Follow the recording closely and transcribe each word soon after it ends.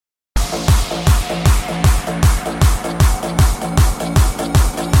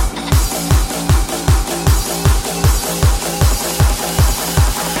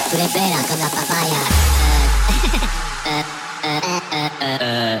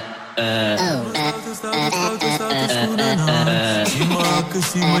Zie me hakken,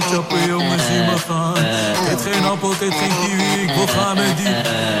 zie me chappen, jongen, zie me gaan. Dit geen appel, dit geen kiwi, ik wil gaan met die.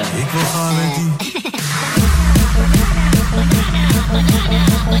 Ik wil gaan met die.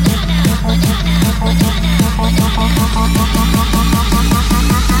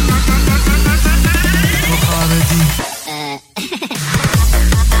 Ik wil gaan met die.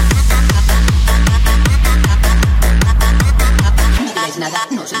 Nada,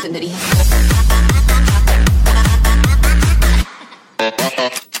 no se entendería.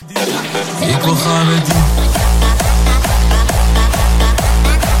 Ik wil gaan met die.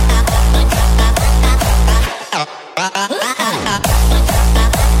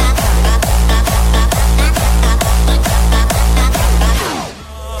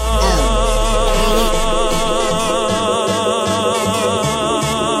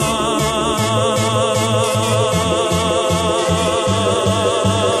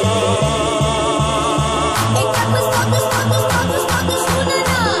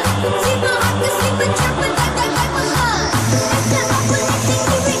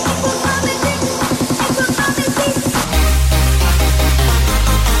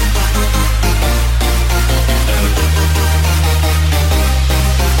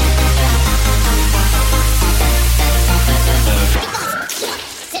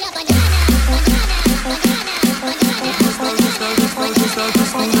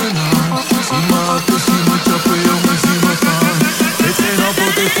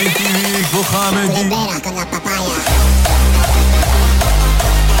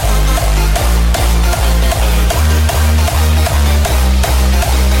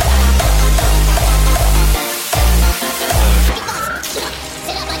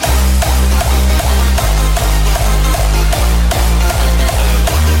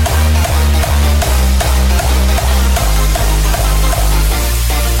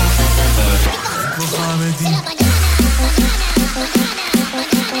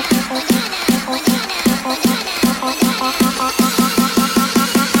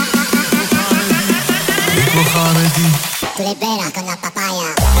 Tu libera con la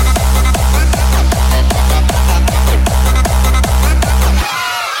papaya.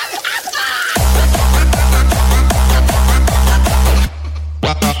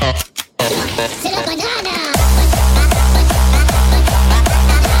 C'est la banana.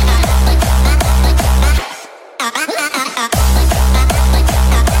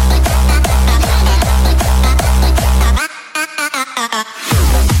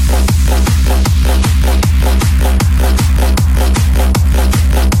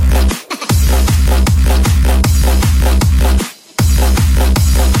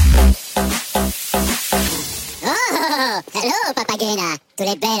 Hello, papagena. Tu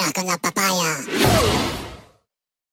libera con la papaya.